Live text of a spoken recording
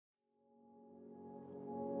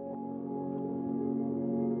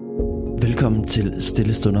Velkommen til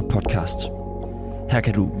Stillestunder podcast. Her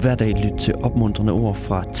kan du hver dag lytte til opmuntrende ord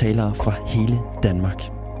fra talere fra hele Danmark.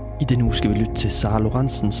 I denne uge skal vi lytte til Sara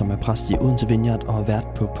Lorenzen, som er præst i Odense Vineyard og har været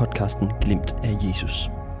på podcasten Glimt af Jesus.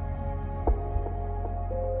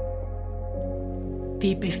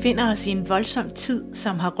 Vi befinder os i en voldsom tid,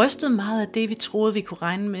 som har rystet meget af det, vi troede, vi kunne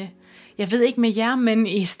regne med. Jeg ved ikke med jer, men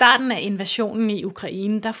i starten af invasionen i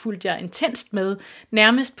Ukraine, der fulgte jeg intenst med,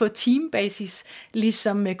 nærmest på teambasis,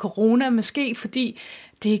 ligesom med corona måske, fordi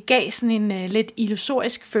det gav sådan en lidt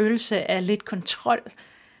illusorisk følelse af lidt kontrol.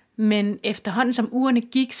 Men efterhånden som ugerne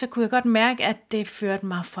gik, så kunne jeg godt mærke, at det førte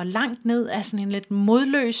mig for langt ned af sådan en lidt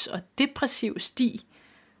modløs og depressiv sti.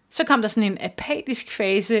 Så kom der sådan en apatisk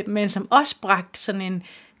fase, men som også bragte sådan en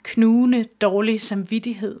knugende, dårlig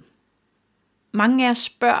samvittighed. Mange af os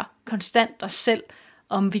spørger konstant os selv,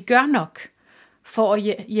 om vi gør nok for at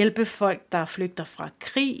hjælpe folk, der flygter fra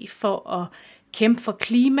krig, for at kæmpe for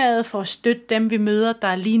klimaet, for at støtte dem, vi møder,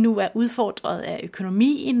 der lige nu er udfordret af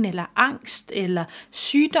økonomien, eller angst, eller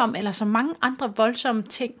sygdom, eller så mange andre voldsomme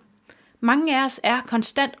ting. Mange af os er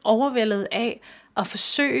konstant overvældet af at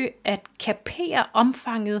forsøge at kapere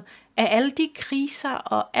omfanget af alle de kriser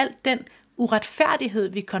og al den uretfærdighed,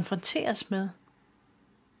 vi konfronteres med.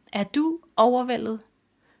 Er du overvældet?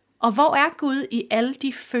 Og hvor er Gud i alle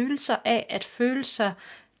de følelser af at føle sig,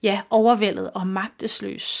 overvældet og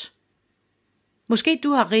magtesløs? Måske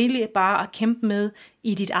du har rigeligt bare at kæmpe med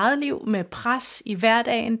i dit eget liv med pres i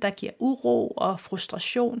hverdagen, der giver uro og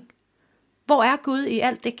frustration. Hvor er Gud i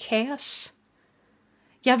alt det kaos?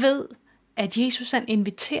 Jeg ved, at Jesus han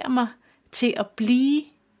inviterer mig til at blive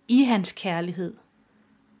i hans kærlighed.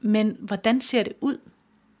 Men hvordan ser det ud?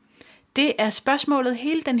 Det er spørgsmålet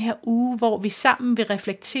hele den her uge, hvor vi sammen vil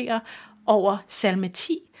reflektere over salme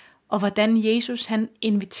 10, og hvordan Jesus han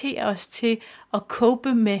inviterer os til at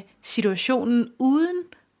cope med situationen uden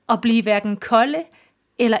at blive hverken kolde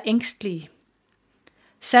eller ængstelige.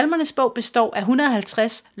 Salmernes bog består af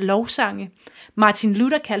 150 lovsange. Martin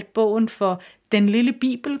Luther kaldte bogen for Den lille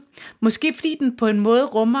Bibel, måske fordi den på en måde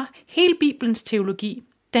rummer hele Bibelens teologi.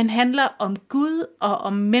 Den handler om Gud og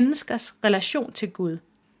om menneskers relation til Gud.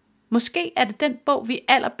 Måske er det den bog, vi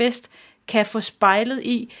allerbedst kan få spejlet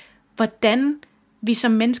i, hvordan vi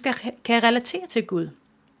som mennesker kan relatere til Gud.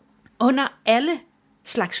 Under alle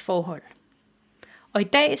slags forhold. Og i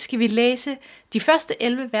dag skal vi læse de første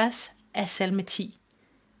 11 vers af salme 10.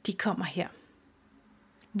 De kommer her.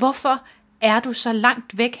 Hvorfor er du så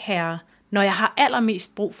langt væk, Herre, når jeg har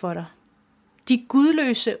allermest brug for dig? De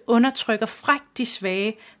gudløse undertrykker frækt de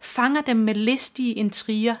svage, fanger dem med listige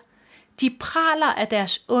intriger. De praler af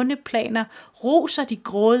deres onde planer, roser de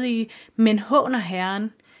grådige, men håner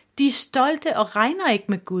Herren. De er stolte og regner ikke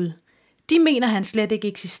med Gud. De mener, han slet ikke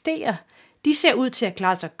eksisterer. De ser ud til at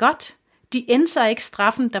klare sig godt. De ændser ikke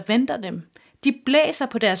straffen, der venter dem. De blæser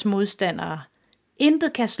på deres modstandere.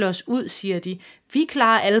 Intet kan slås ud, siger de. Vi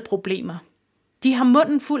klarer alle problemer. De har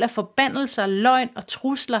munden fuld af forbandelser, løgn og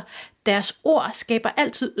trusler. Deres ord skaber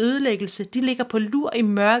altid ødelæggelse. De ligger på lur i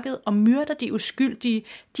mørket og myrder de uskyldige.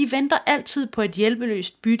 De venter altid på et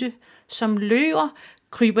hjælpeløst bytte. Som løver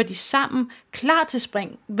kryber de sammen, klar til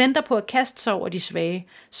spring, venter på at kaste sig over de svage.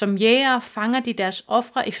 Som jægere fanger de deres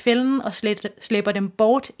ofre i fælden og slæber dem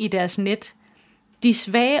bort i deres net. De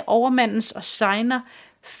svage overmandens og sejner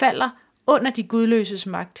falder under de gudløses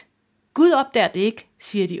magt. Gud opdager det ikke,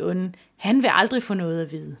 siger de onde. Han vil aldrig få noget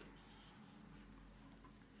at vide.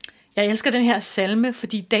 Jeg elsker den her salme,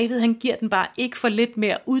 fordi David han giver den bare ikke for lidt med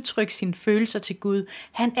at udtrykke sine følelser til Gud.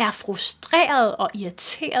 Han er frustreret og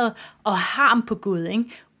irriteret og harm på Gud, ikke?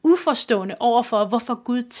 Uforstående overfor, hvorfor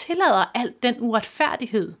Gud tillader alt den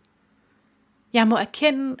uretfærdighed. Jeg må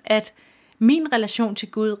erkende, at min relation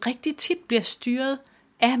til Gud rigtig tit bliver styret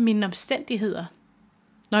af mine omstændigheder.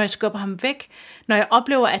 Når jeg skubber ham væk, når jeg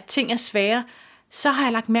oplever, at ting er svære, så har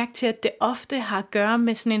jeg lagt mærke til, at det ofte har at gøre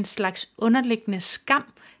med sådan en slags underliggende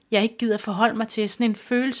skam, jeg ikke gider forholde mig til. Sådan en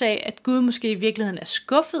følelse af, at Gud måske i virkeligheden er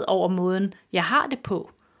skuffet over måden, jeg har det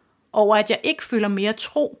på. Over at jeg ikke føler mere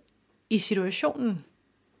tro i situationen.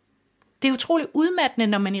 Det er utroligt udmattende,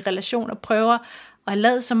 når man i relationer prøver at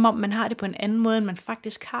lade som om, man har det på en anden måde, end man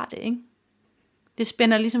faktisk har det, ikke? Det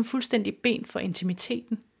spænder ligesom fuldstændig ben for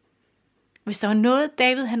intimiteten. Hvis der var noget,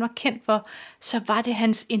 David han var kendt for, så var det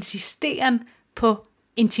hans insisteren på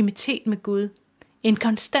intimitet med Gud. En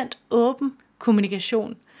konstant åben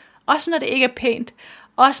kommunikation. Også når det ikke er pænt.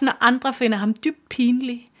 Også når andre finder ham dybt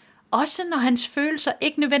pinlig. Også når hans følelser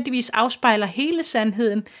ikke nødvendigvis afspejler hele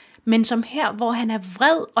sandheden, men som her, hvor han er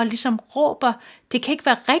vred og ligesom råber, det kan ikke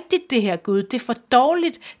være rigtigt det her Gud, det er for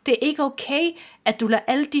dårligt, det er ikke okay, at du lader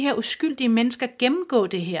alle de her uskyldige mennesker gennemgå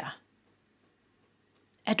det her.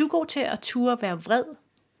 Er du god til at ture være vred?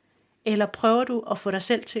 Eller prøver du at få dig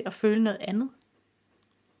selv til at føle noget andet?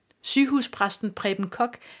 Sygehuspræsten Preben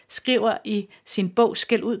Koch skriver i sin bog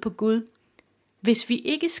Skæld ud på Gud: hvis vi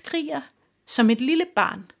ikke skriger som et lille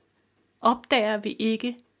barn, opdager vi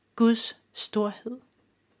ikke Guds storhed.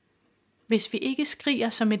 Hvis vi ikke skriger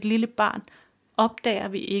som et lille barn, opdager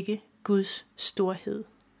vi ikke Guds storhed.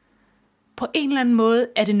 På en eller anden måde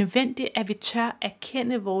er det nødvendigt, at vi tør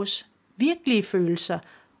erkende vores virkelige følelser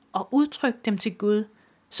og udtrykke dem til Gud,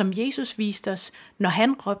 som Jesus viste os, når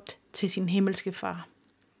han råbte til sin himmelske far.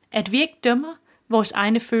 At vi ikke dømmer vores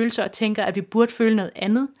egne følelser og tænker, at vi burde føle noget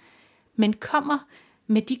andet, men kommer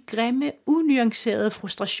med de grimme, unuancerede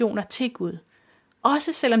frustrationer til Gud,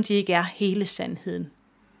 også selvom de ikke er hele sandheden.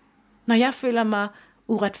 Når jeg føler mig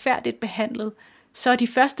uretfærdigt behandlet, så er de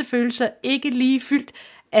første følelser ikke lige fyldt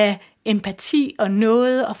af empati og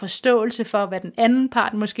nåde og forståelse for, hvad den anden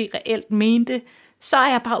part måske reelt mente. Så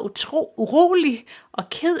er jeg bare urolig og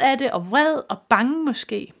ked af det og vred og bange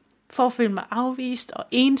måske, for at føle mig afvist og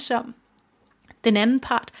ensom. Den anden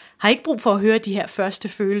part har ikke brug for at høre de her første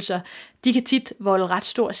følelser. De kan tit volde ret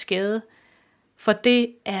stor skade, for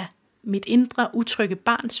det er mit indre utrygge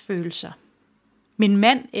barns følelser. Min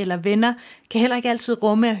mand eller venner kan heller ikke altid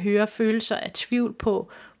rumme at høre følelser af tvivl på,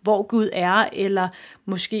 hvor Gud er, eller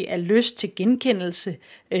måske af lyst til genkendelse,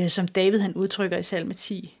 som David han udtrykker i salme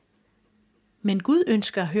 10. Men Gud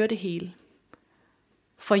ønsker at høre det hele.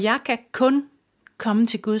 For jeg kan kun komme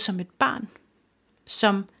til Gud som et barn,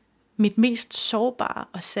 som mit mest sårbare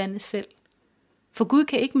og sande selv. For Gud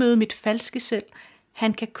kan ikke møde mit falske selv.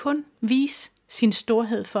 Han kan kun vise sin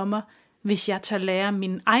storhed for mig, hvis jeg tør lære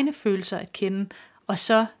mine egne følelser at kende, og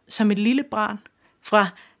så som et lille barn fra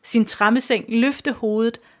sin trammeseng løfte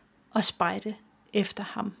hovedet og spejde efter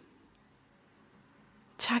ham.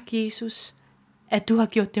 Tak, Jesus, at du har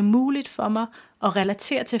gjort det muligt for mig at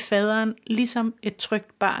relatere til faderen ligesom et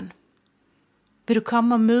trygt barn. Vil du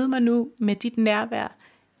komme og møde mig nu med dit nærvær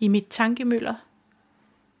i mit tankemøller?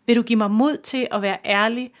 Vil du give mig mod til at være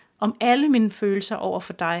ærlig om alle mine følelser over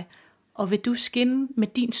for dig, og vil du skinne med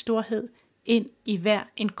din storhed ind i hver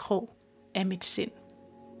en krog af mit sind?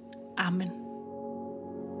 Amen.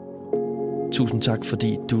 Tusind tak,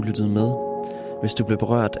 fordi du lyttede med. Hvis du blev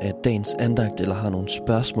berørt af dagens andagt eller har nogle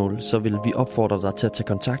spørgsmål, så vil vi opfordre dig til at tage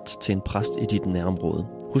kontakt til en præst i dit nærområde.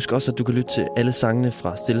 Husk også, at du kan lytte til alle sangene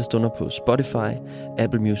fra Stille Stunder på Spotify,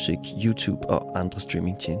 Apple Music, YouTube og andre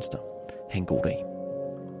streamingtjenester. Ha' en god dag.